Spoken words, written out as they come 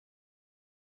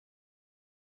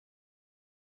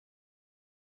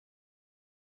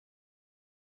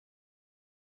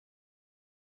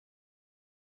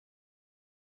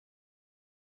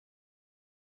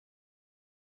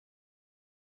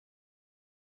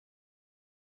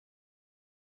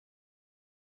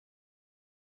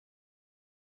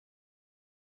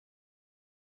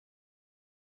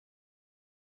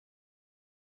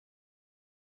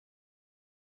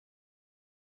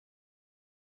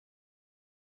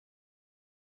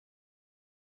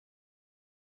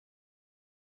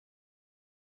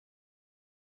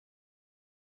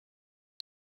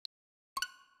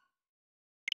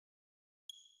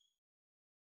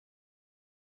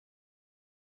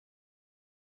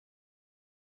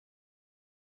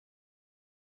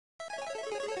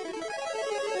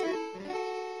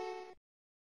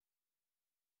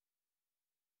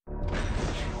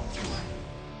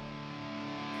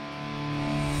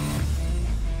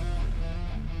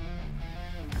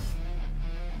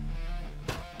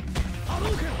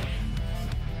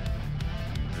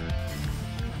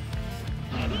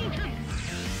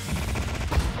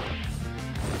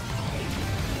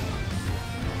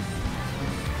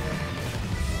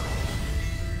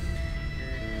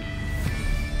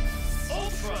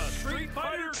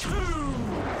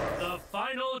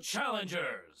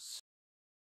challengers.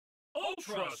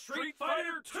 Ultra Street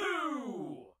Fighter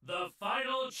 2, the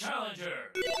final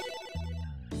challenger.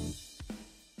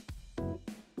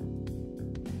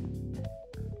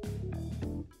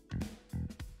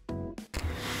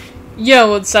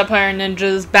 Yo, what's up, Fire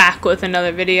Ninjas? Back with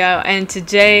another video, and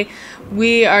today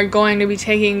we are going to be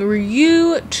taking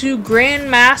Ryu to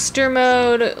Grandmaster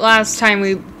mode. Last time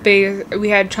we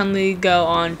had Chun-Li go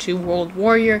on to World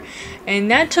Warrior, and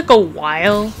that took a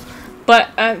while, but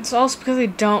it's also because I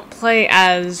don't play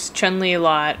as Chun-Li a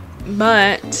lot,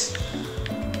 but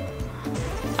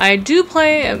I do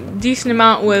play a decent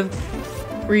amount with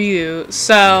Ryu,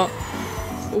 so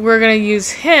we're gonna use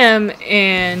him,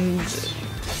 and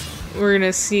we're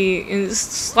gonna see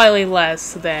slightly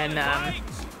less than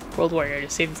World Warrior to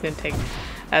see if it's gonna take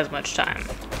as much time.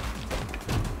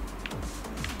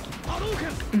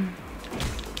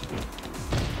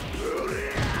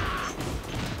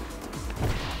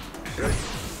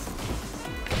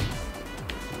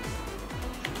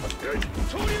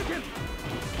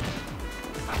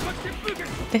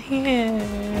 Dang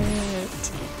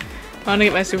it! I want to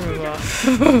get my super move off.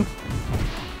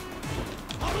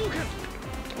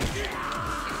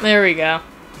 There we go.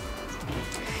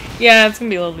 Yeah, it's gonna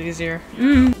be a little easier.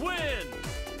 Win!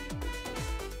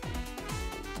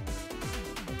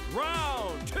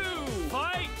 Round 2,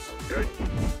 fight!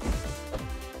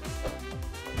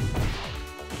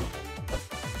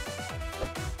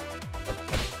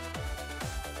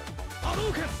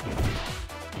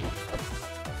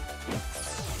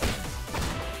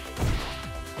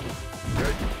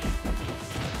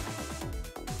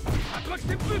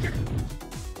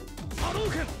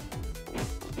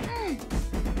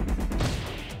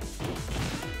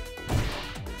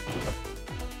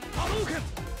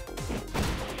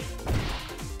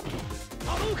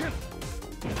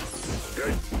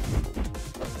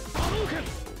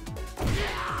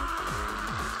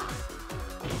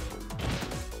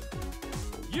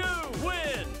 You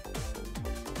win!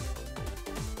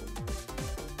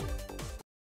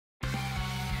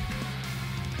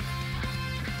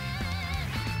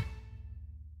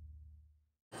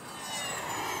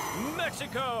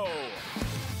 Mexico!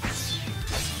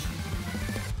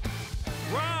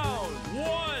 Round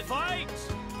 1, fight!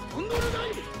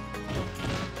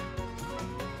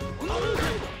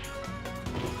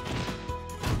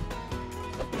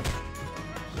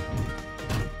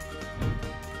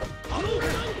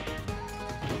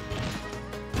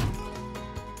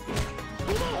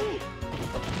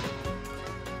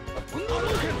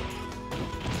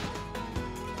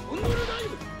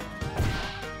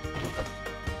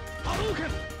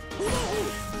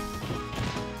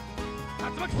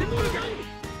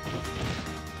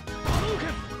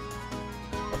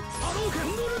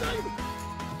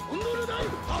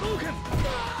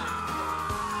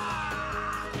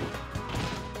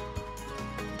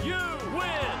 You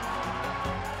win!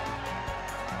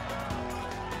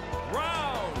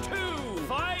 Round 2,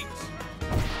 fight!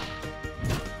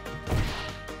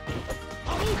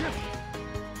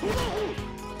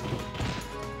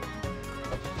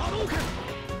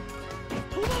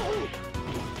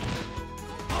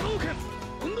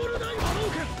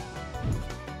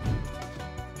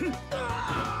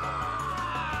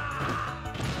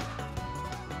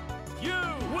 You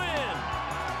win!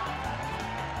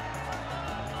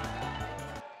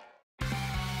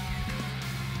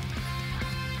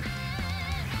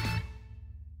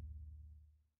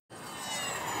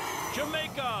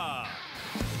 Jamaica!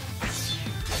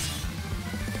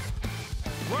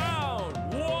 Round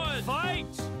 1,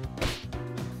 fight!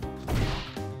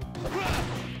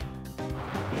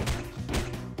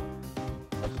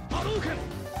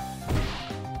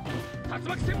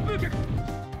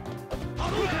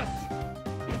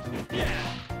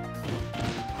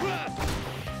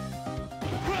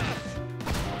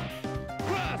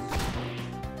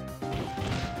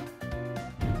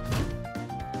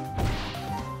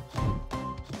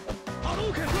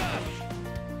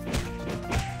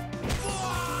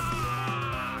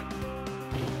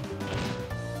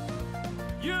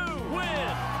 You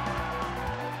win!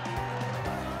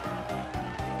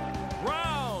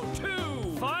 Round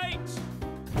 2, fight!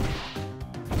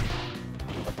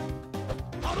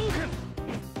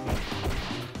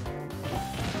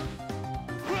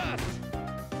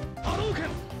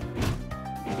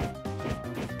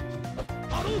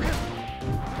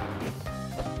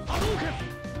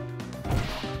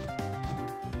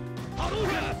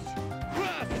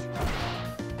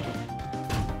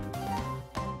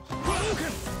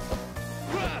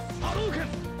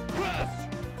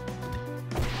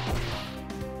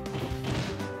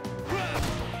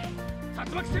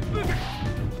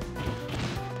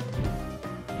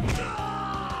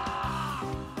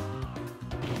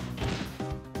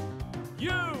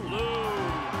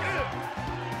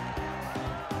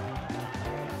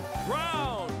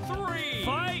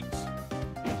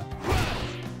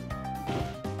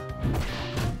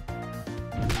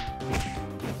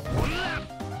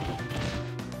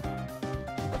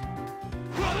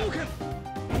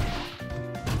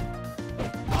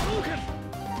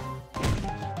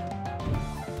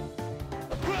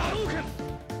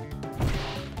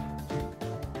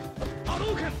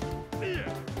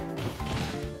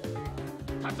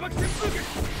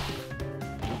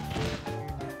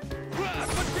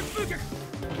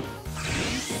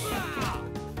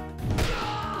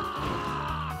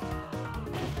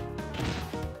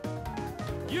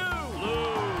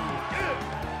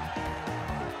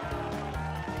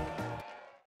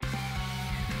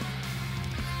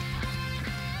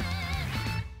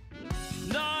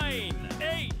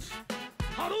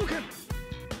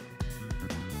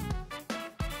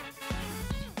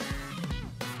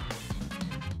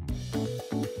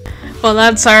 Well,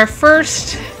 that's our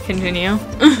first continue.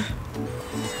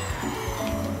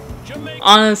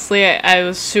 Honestly, I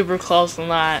was super close on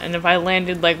that, and if I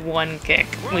landed like one kick,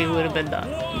 we would have been done.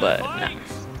 But no.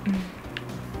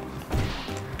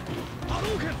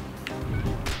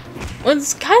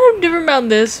 What's kind of different about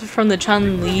this from the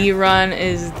Chun-Li run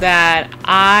is that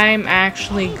I'm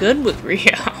actually good with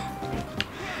Ryu.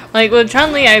 Like with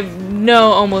Chun-Li, I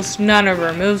know almost none of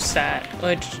her moveset,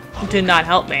 which did not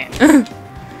help me.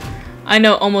 I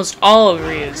know almost all of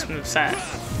Ryu's moveset,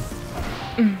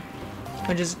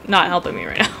 which is not helping me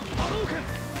right now.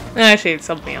 Actually, it's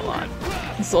helped me a lot.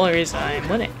 It's the only reason I'm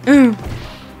winning.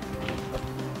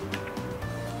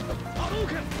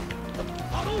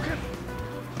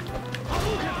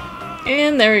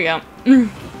 And there we go.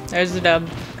 There's the dub.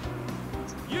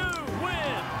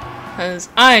 Because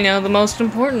I know the most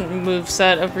important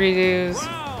moveset of Ryu's,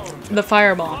 the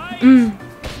fireball.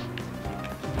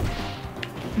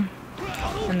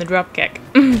 And the drop kick.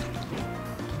 Dang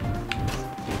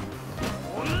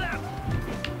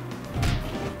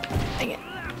it.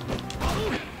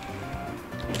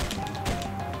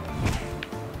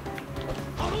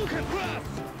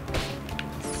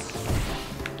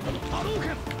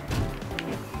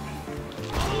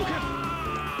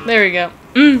 There we go.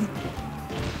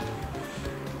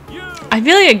 I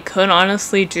feel like I could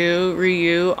honestly do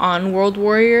Ryu on World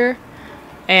Warrior,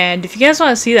 and if you guys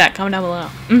want to see that, comment down below.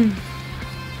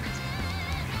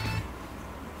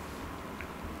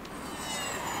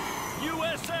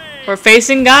 We're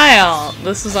facing Guile.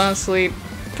 This is honestly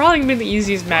probably gonna be the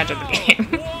easiest match of the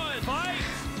game.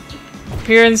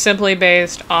 Pure and simply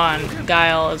based on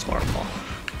Guile is horrible.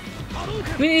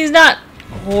 I mean, he's not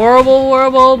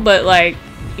horrible, but like,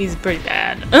 he's pretty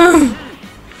bad.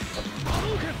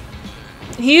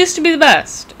 He used to be the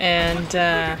best, and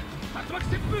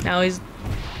now he's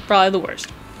probably the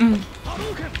worst.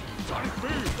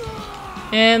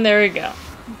 And there we go.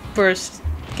 First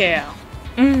KO.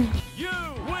 You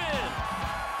win.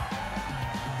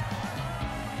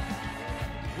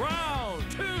 Round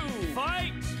 2,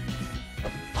 fight.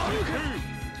 Sonic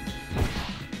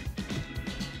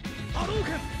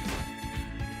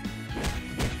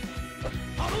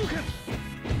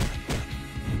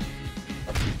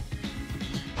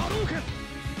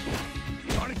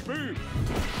boom.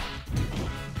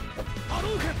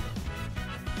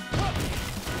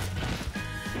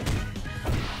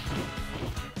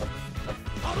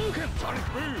 Sonic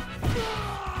boom.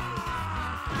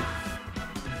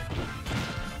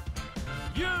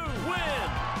 You win.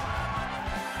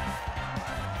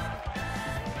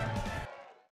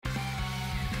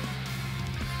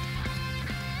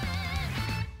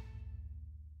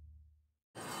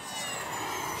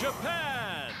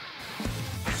 Japan.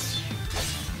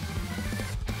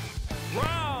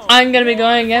 I'm gonna be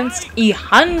going against E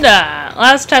Honda.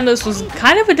 Last time this was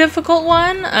kind of a difficult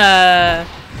one.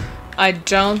 I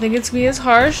don't think it's gonna be as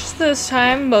harsh this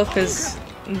time, both because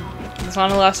it's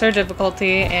on a lesser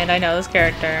difficulty and I know this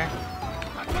character.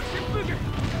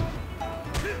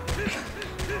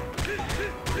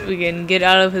 We can get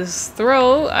out of his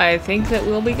throat. I think that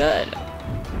we'll be good.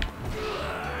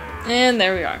 And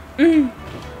there we are.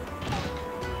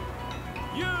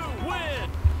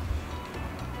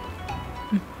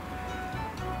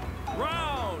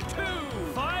 Round 2,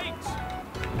 fight!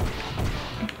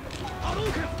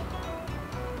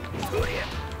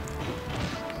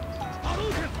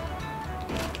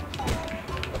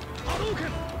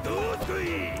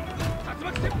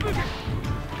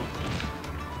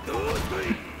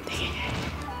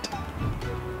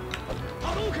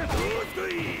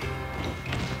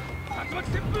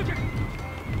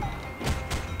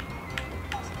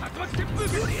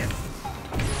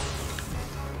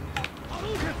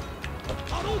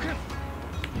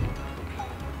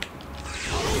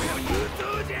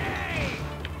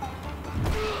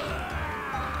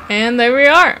 And there we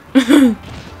are.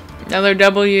 Another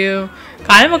W.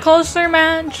 Kind of a closer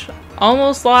match.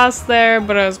 Almost lost there,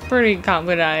 but I was pretty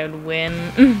confident I would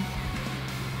win.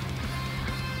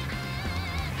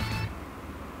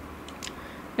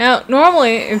 Now,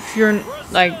 normally, if you're,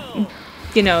 like,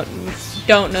 you know,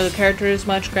 don't know the character as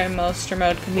much, Grandmaster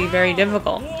mode can be very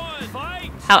difficult.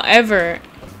 However,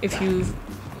 if you've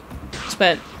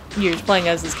spent years playing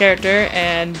as this character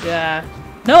and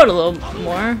know it a little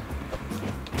more,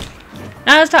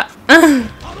 not as tough.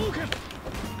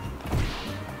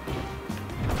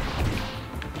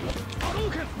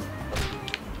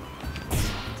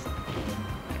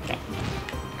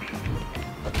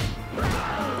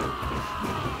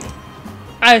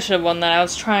 I should have won that. I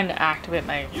was trying to activate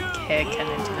my kick and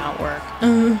it did not work.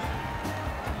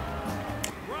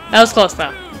 That was close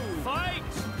though.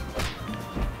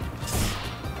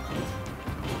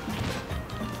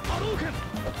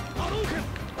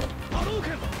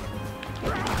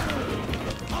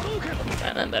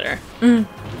 That better.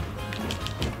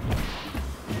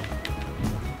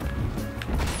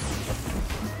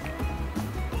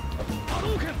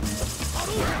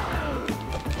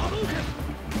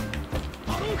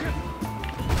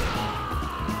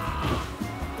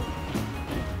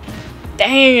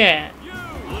 Dang it!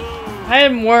 If I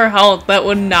had more health, that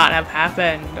would not have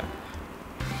happened.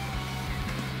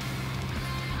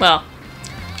 Well,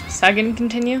 second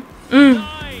continue?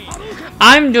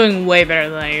 I'm doing way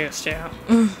better than I used to.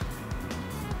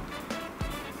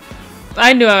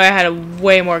 I knew I had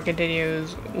way more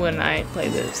continues when I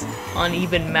played this on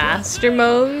even master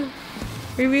mode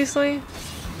previously.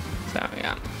 So,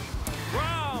 yeah.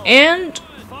 And,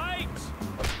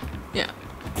 yeah.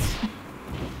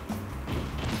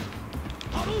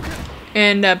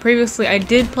 And previously I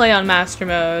did play on master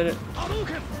mode.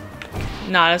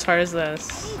 Not as hard as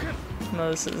this.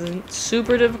 No, this isn't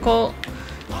super difficult.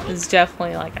 It's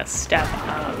definitely like a step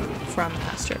up from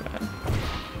master mode.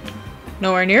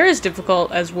 Nowhere near as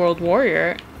difficult as World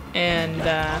Warrior, and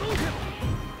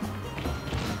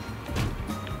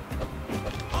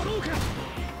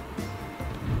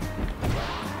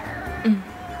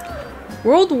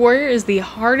World Warrior is the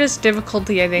hardest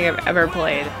difficulty I think I've ever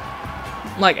played.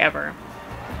 Like, ever.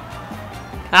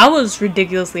 That was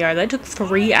ridiculously hard. That took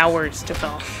 3 hours to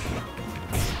film.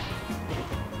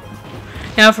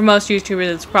 Now, for most YouTubers,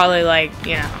 it's probably like,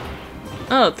 you know,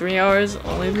 oh, 3 hours?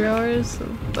 Only 3 hours?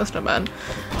 That's not bad.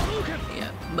 Yeah,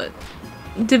 but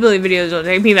typically videos don't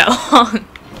take me that long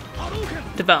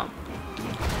to film.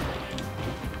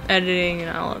 Editing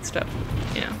and all that stuff,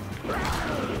 you know.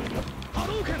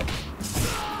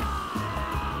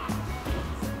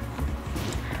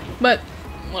 But,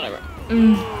 whatever.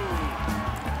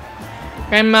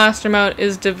 Grandmaster mode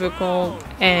is difficult,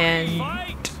 and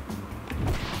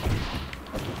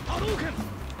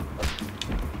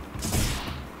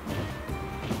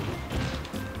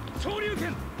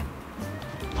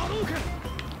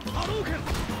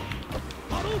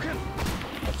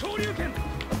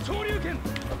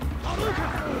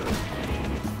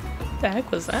the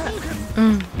heck was that?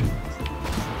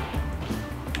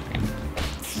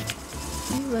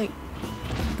 He like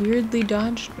weirdly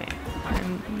dodged me.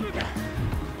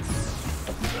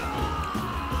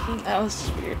 That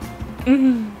was weird.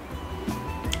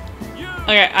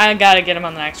 Okay, I gotta get him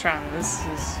on the next round. This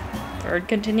is third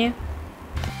continue.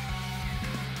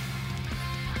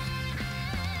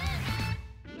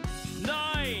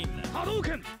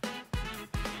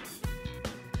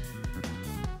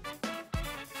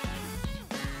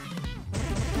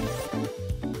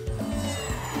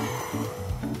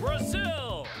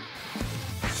 Brazil.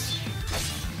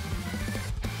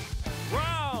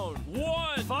 Round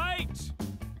 1, fight.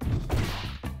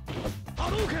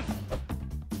 Hadouken!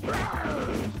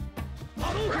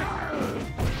 Hadouken!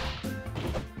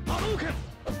 Hadouken!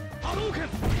 Hadouken!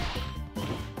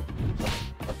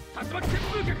 Tatsumaki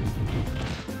Senpuken!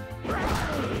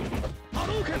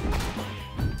 Hadouken!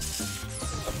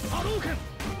 Hadouken!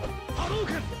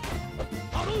 Hadouken!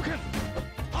 Hadouken!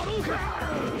 Hadouken!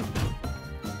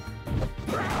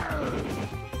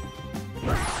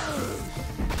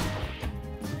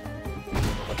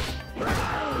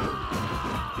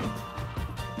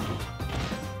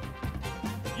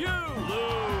 You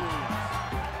lose.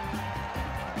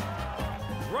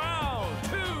 Round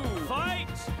 2,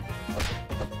 fight.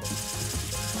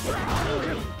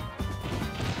 Hadouken!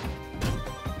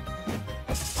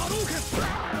 Hadouken!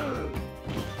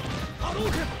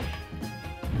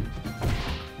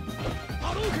 Hadouken!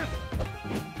 Hadouken!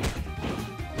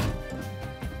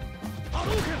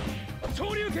 Hadouken!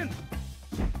 Shoryuken!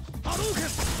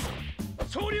 Hadouken!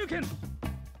 Shoryuken!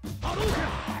 Hadouken!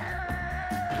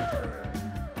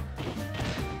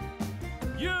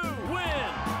 You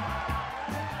win!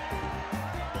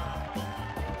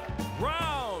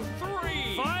 Round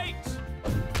 3, fight!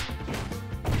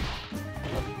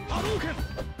 Hadouken!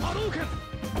 Hadouken!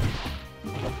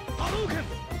 Hadouken!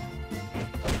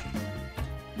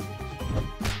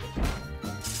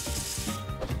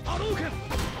 Hadouken!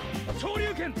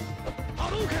 Shoryuken!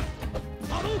 Hadouken!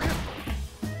 Hadouken!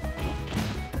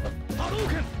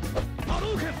 Hadouken!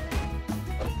 Hadouken!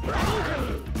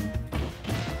 Hadouken!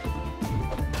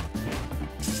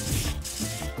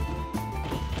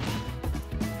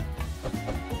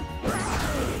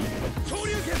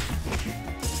 Shoryuken!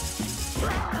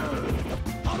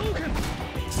 Hadouken!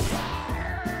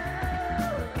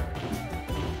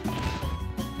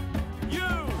 You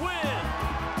win!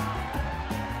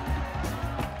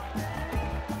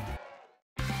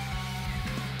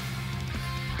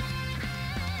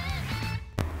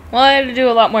 Well, I had to do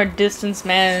a lot more distance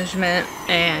management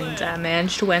and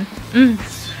managed to win.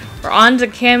 We're on to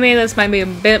Cammy. This might be a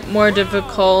bit more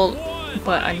difficult,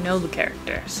 but I know the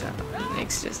character, so it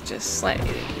makes this just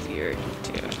slightly easier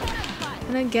to.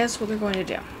 And I guess what they're going to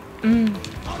do.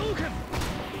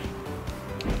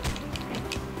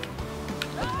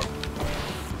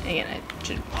 Again, I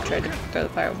should try to throw the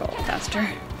fireball faster.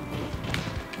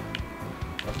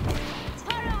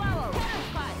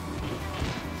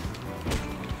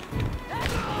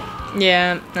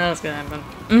 Yeah, that's gonna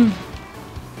happen.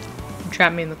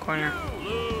 Trap me in the corner.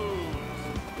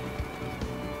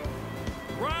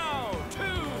 Round 2,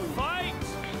 fight!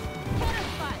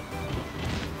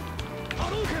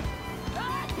 Hadouken!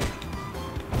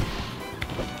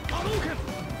 Hadouken!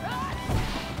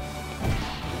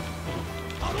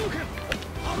 Hadouken!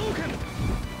 Hadouken!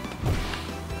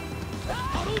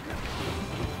 Hadouken!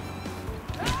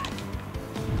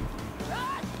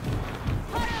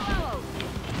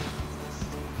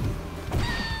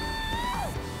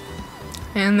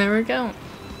 And there we go.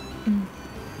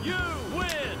 You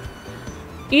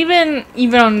win!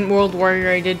 Even on World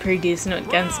Warrior, I did pretty decent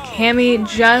against Cammy,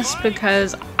 just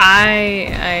because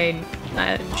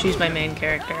she's my main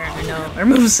character. I know her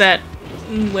moveset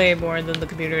way more than the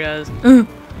computer does. Hadouken!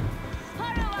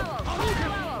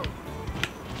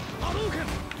 Hadouken!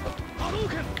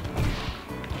 Hadouken!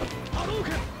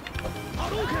 Hadouken!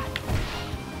 Hadouken!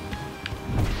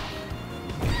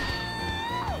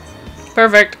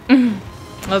 Perfect.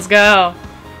 Let's go.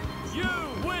 You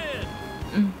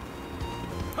win!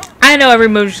 I know every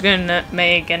move she's gonna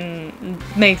make, and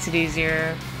makes it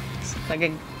easier. So I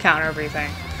can counter everything.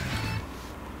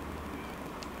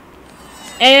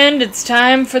 And it's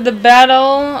time for the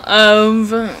battle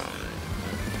of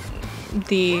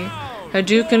the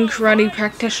Hadouken karate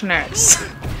practitioners.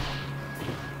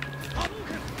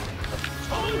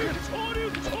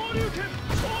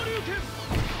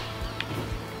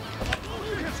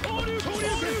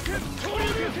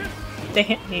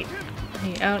 He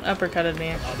out uppercutted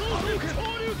me.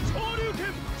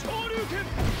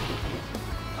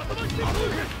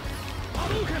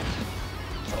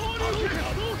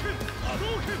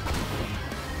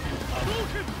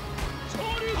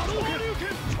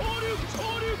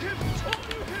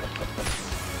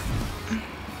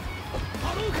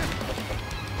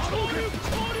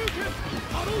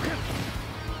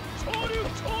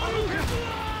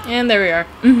 And there we are.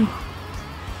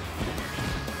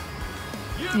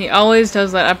 He always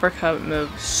does that uppercut move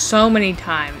so many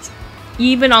times.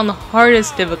 Even on the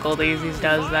hardest difficulties, he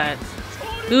does that.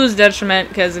 Who's detriment,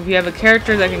 because if you have a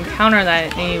character that can counter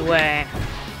that in any way,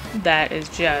 that is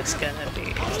just gonna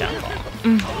be his downfall.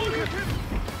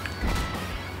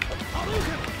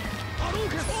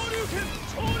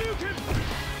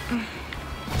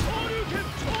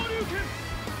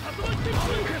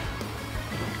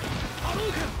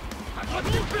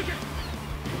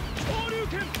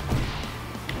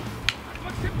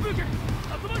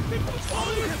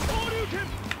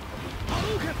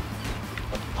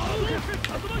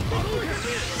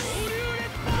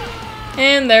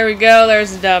 And there we go,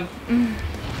 there's the dub. You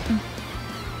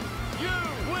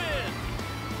win!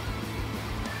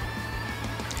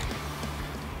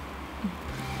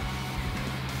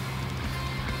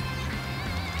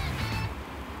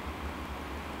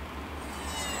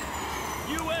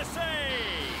 USA!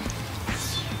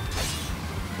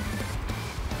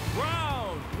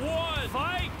 Round 1,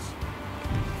 fight!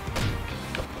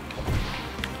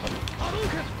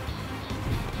 Hadouken!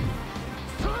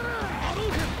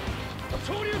 Hadouken!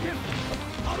 Shoryuken!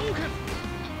 Hadouken!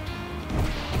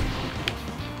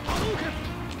 Hadouken!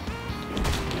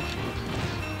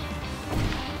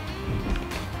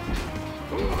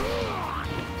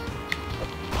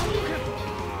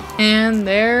 And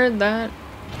there that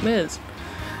is.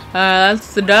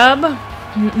 That's the dub. Round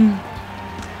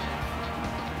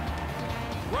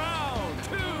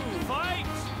 2, fight!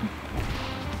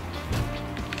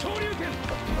 Shoryuken!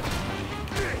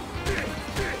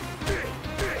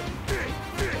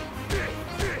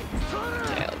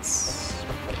 Okay, let's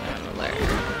get out of there.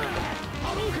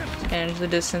 Manage the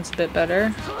distance a bit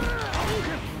better.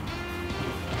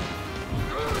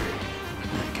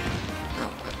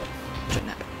 Shouldn't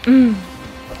happen.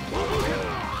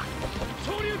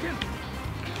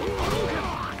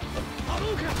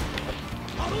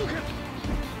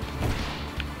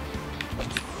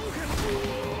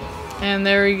 And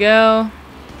there we go.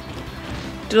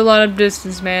 Did a lot of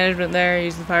distance management there.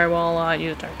 Used the fireball a lot.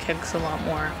 Used our kicks a lot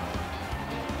more.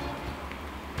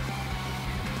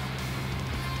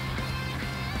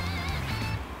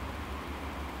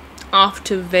 Off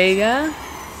to Vega.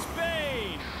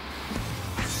 Spain!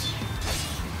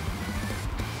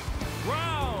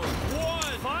 Round 1,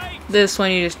 fight! This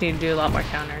one you just need to do a lot more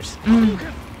counters.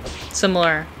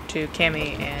 Similar to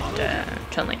Cammy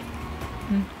and Chun-Li.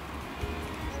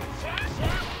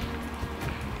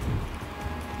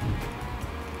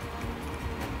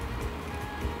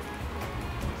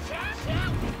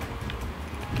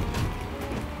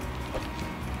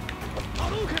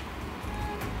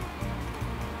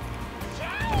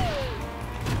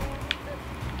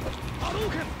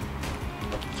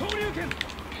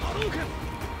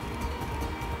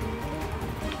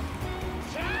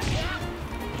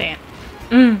 Damn.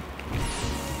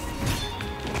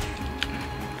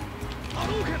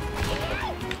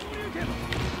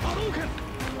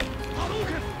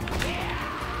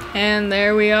 And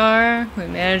there we are. We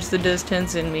managed the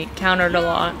distance and we countered a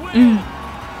lot. Round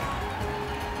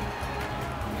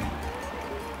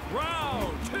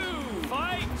 2,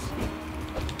 fight!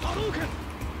 Hadouken!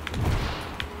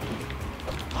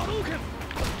 Hadouken!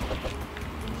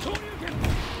 Shoryuken!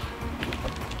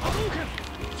 Hadouken!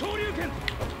 Shoryuken!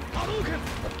 Hadouken!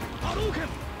 Hadouken!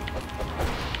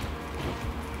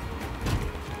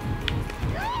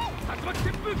 Tatsumaki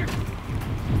Senpuken!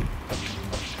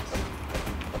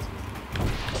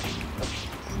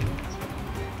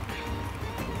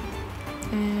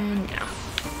 And now.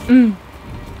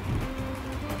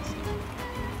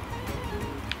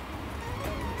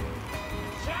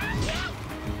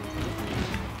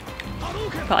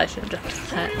 Probably should have done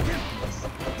that.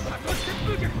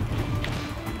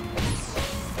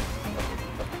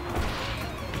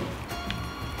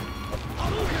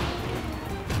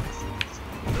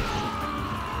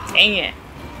 Dang it.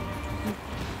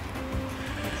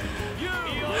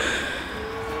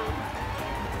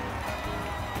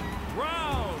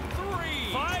 Round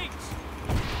 3, fight!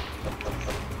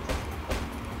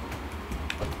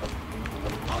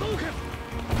 Hadouken!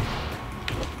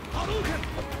 Hadouken!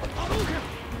 Hadouken!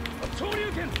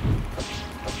 Shoryuken!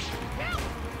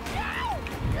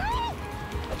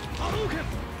 Hadouken!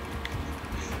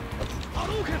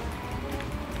 Hadouken!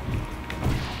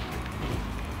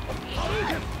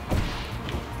 Hadouken!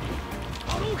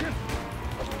 Hadouken!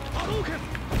 Hadouken!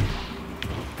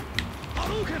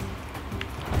 Hadouken!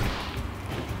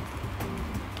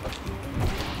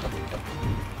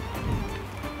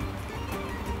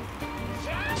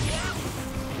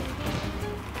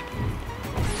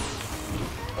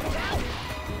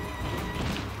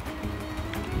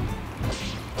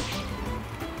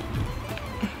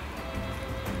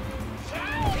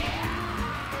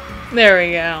 There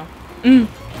we go. You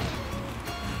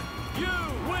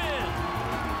win!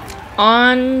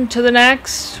 On to the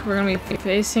next. We're gonna be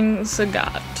facing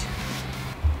Sagat.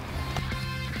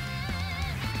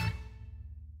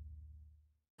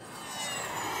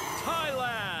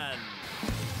 Thailand!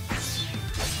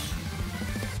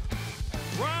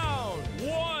 Round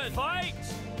 1, fight!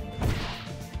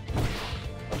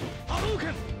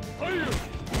 Hadouken! Fire!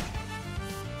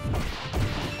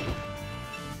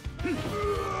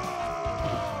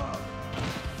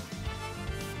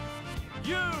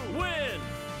 You win!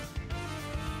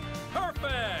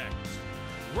 Perfect!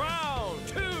 Round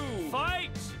 2,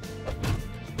 fight!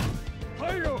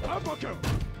 Hayo Uppercut!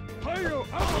 Hayo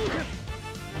Uppercut!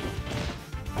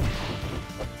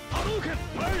 Hadouken!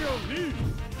 Hayo Knee!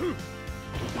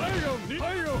 Hayo Knee!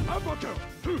 Hayo Uppercut!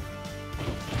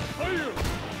 Hayo!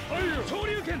 Hayo!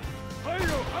 Shoryuken!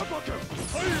 Hayo Uppercut!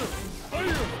 Hayo!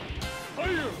 Hayo!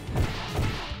 Hayo!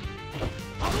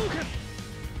 Hadouken!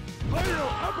 Hayo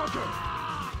Uppercut!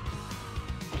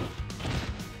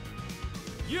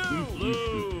 You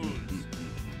lose!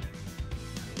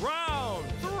 Round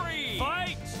 3,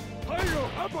 fight! Hayo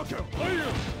Uppercut! Hayo!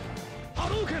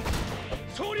 Hadouken!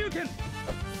 Shoryuken!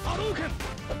 Hadouken!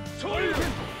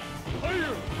 Shoryuken!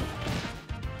 Hayo!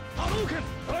 Hadouken!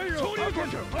 Hayo! Shoryuken!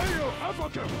 Hayo!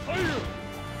 Uppercut! Hayo!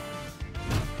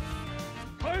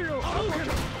 Hayo! Hadouken!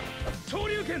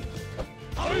 Shoryuken!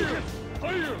 Hadouken!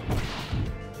 Hayo!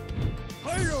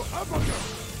 Hayo! Uppercut!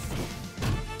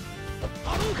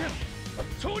 Hadouken!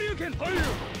 Shoryuken! Hayo!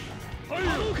 Hayo!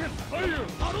 Hadouken! Hayo!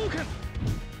 Hadouken!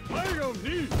 Hayo!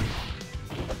 Knee!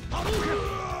 Hadouken!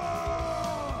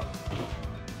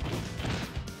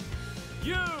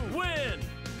 You win!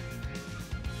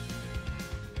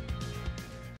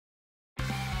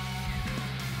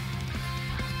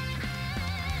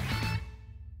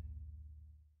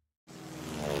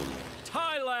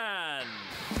 Thailand!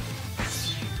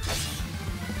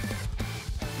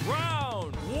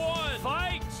 Round 1,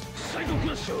 fight!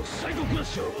 Psycho Show! Psycho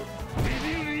Show!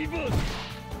 Reverse!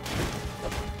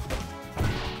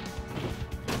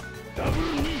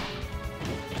 Double knee!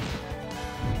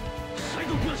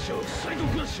 Psycho Show!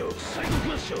 Psycho Show!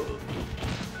 Psycho Show!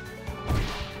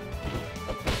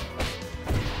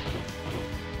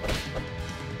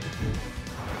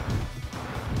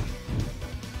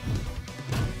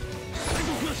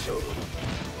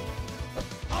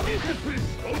 You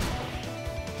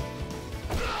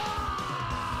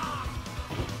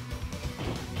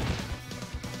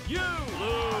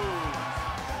lose.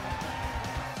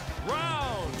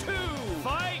 Round 2,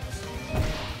 fight.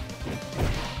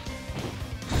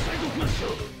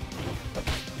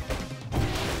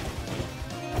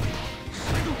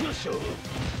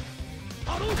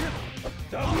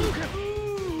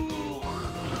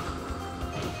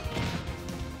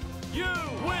 You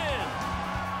win.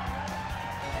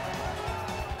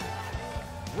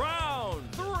 Round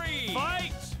 3,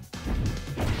 fight.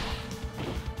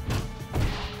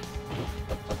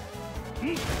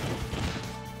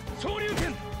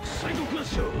 Shoryuken.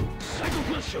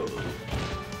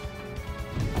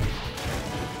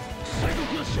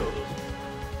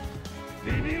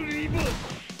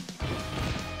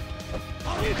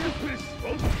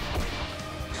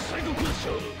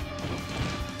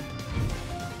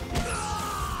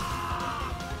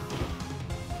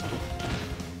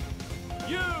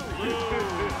 You lose.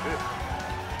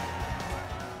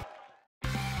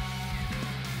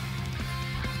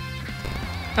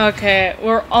 Okay,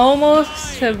 we're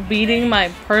almost to beating my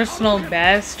personal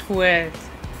best with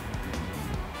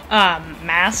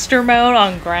Master Mode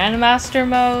on Grandmaster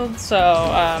Mode, so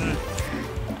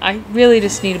I really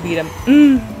just need to beat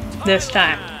him this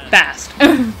time, fast.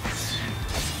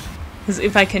 Because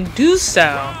if I can do so,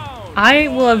 I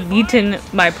will have beaten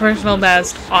my personal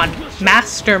best on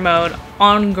Master Mode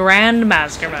on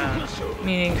Grandmaster Mode,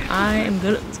 meaning I am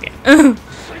good at this game.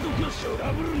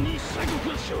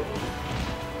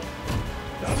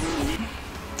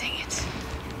 Dang it.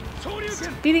 It's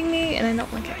beating me and I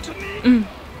don't like it. Okay,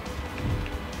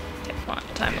 come on,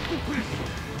 time up.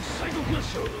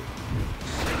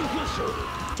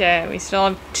 Okay, we still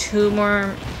have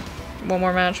one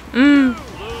more match. Perfect.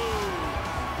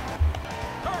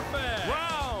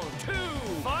 Round 2,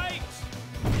 fight.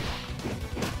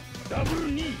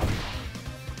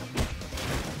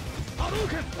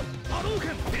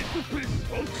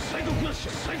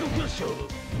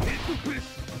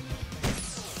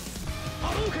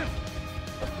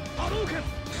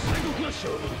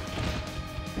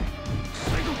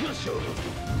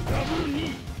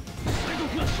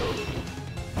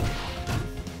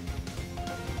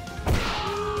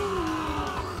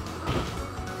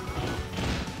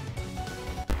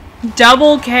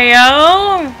 Double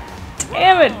KO?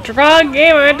 Damn it, draw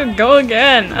game, I had to go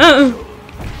again.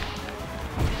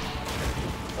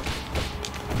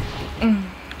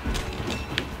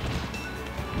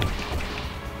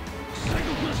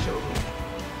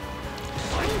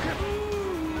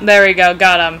 There we go,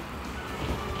 got him.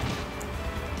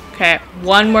 Okay,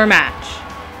 one more match.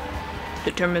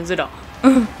 Determines it all.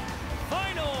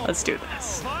 Let's do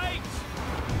this.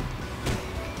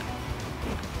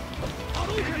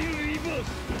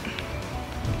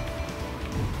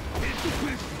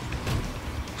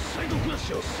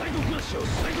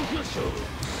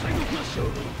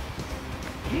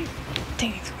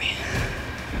 Dang it for me.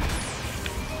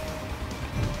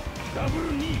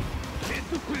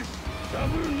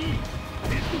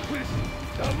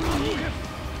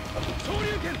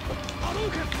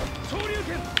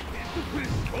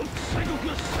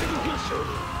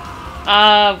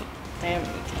 Damn,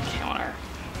 counter.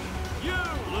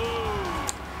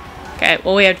 Okay,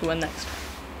 well we have to win next.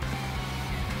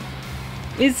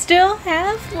 We still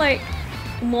have like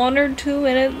 1 or 2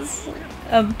 minutes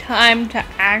of time to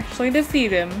actually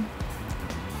defeat him.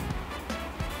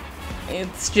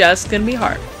 It's just gonna be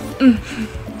hard.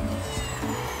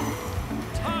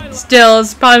 Still,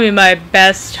 it's probably my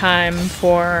best time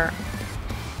for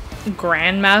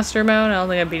Grandmaster mode. I don't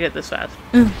think I beat it this fast.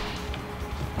 Damn.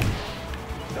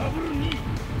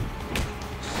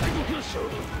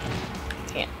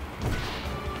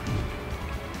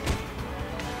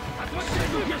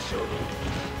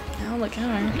 Oh, look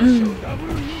counter.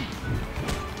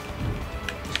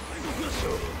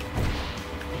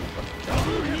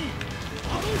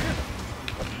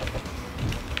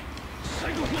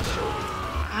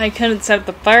 I couldn't set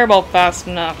the fireball fast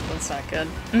enough. That's not good.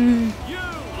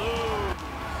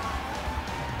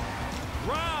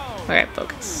 Alright,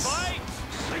 focus.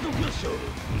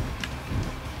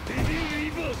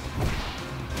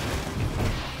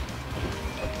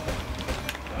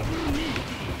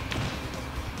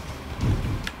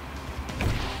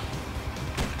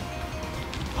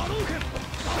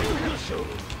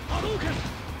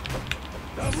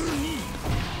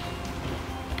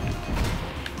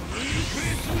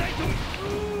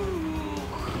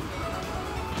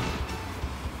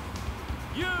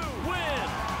 You win.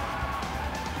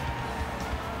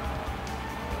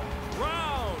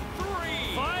 Round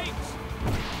 3, fight.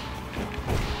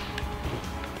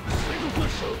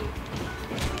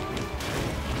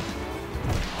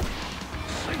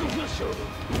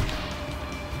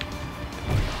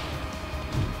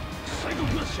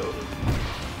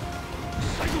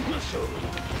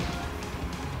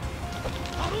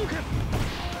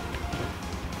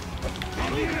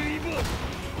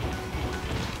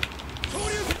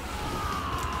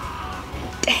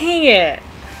 Dang it!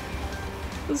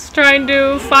 Let's try and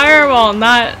do fireball,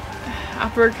 not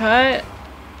uppercut.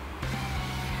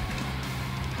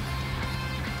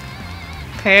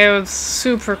 Okay, I was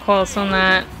super close on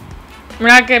that. We're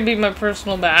not gonna be my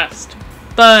personal best,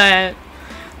 but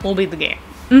we'll beat the game.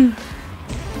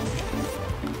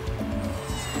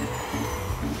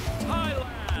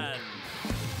 Thailand.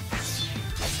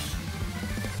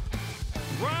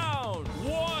 Round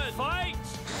 1, fight.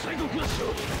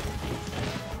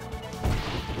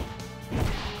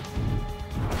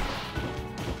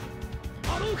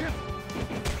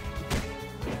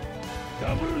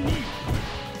 Double knee.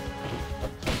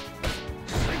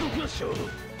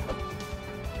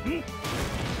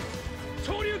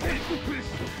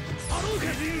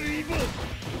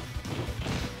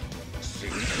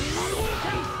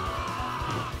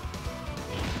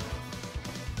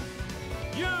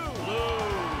 You lose.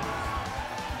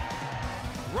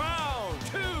 Round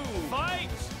 2, fight.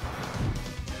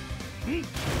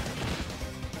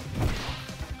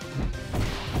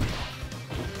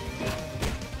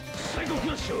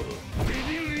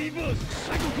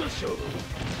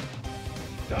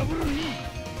 Double knee.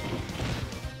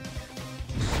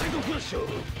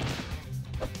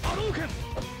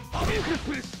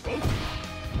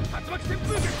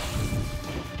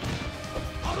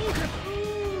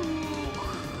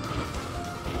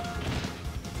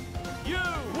 You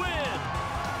win.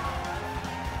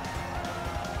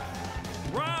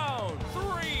 Round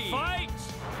 3, fight.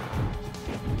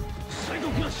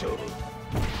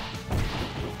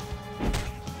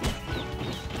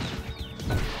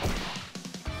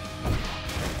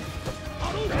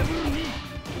 Double knee.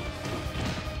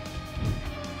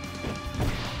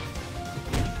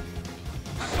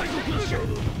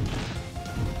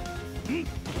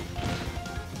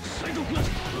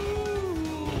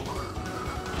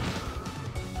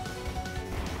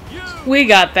 We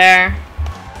got there.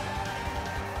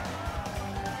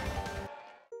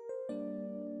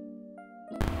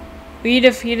 We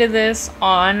defeated this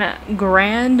on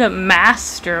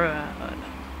Grandmaster mode.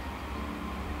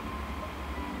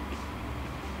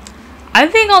 I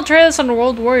think I'll try this on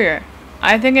World Warrior.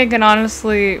 I think I can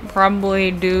honestly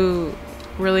probably do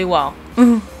really well.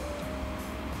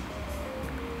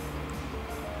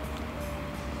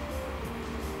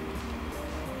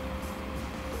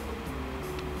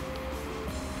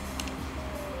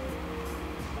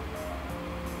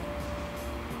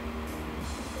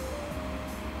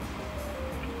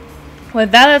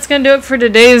 With that, that's gonna do it for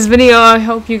today's video. I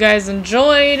hope you guys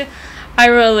enjoyed. I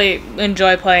really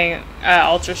enjoy playing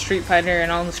Ultra Street Fighter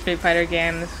and all the Street Fighter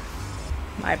games.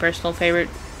 My personal favorite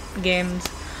games.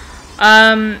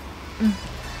 Don't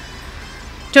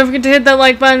forget to hit that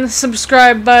like button,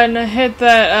 subscribe button, hit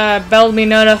that bell to be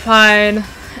notified,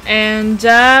 and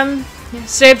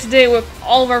stay up to date with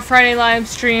all of our Friday live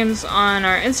streams on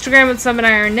our Instagram at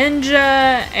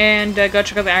 7IronNinja, and go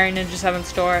check out the Iron Ninja 7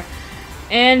 store.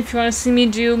 And if you want to see me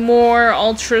do more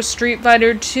Ultra Street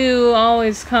Fighter 2,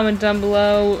 always comment down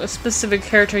below a specific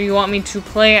character you want me to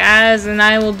play as, and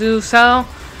I will do so.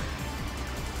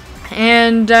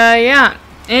 And, yeah.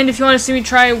 And if you want to see me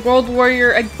try World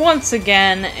Warrior once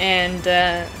again, and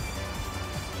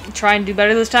try and do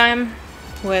better this time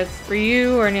with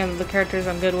Ryu or any of the characters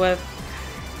I'm good with,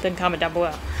 then comment down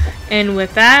below. And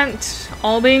with that,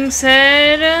 all being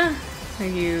said,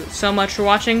 thank you so much for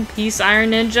watching. Peace,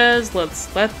 Iron Ninjas.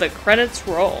 Let's let the credits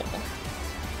roll.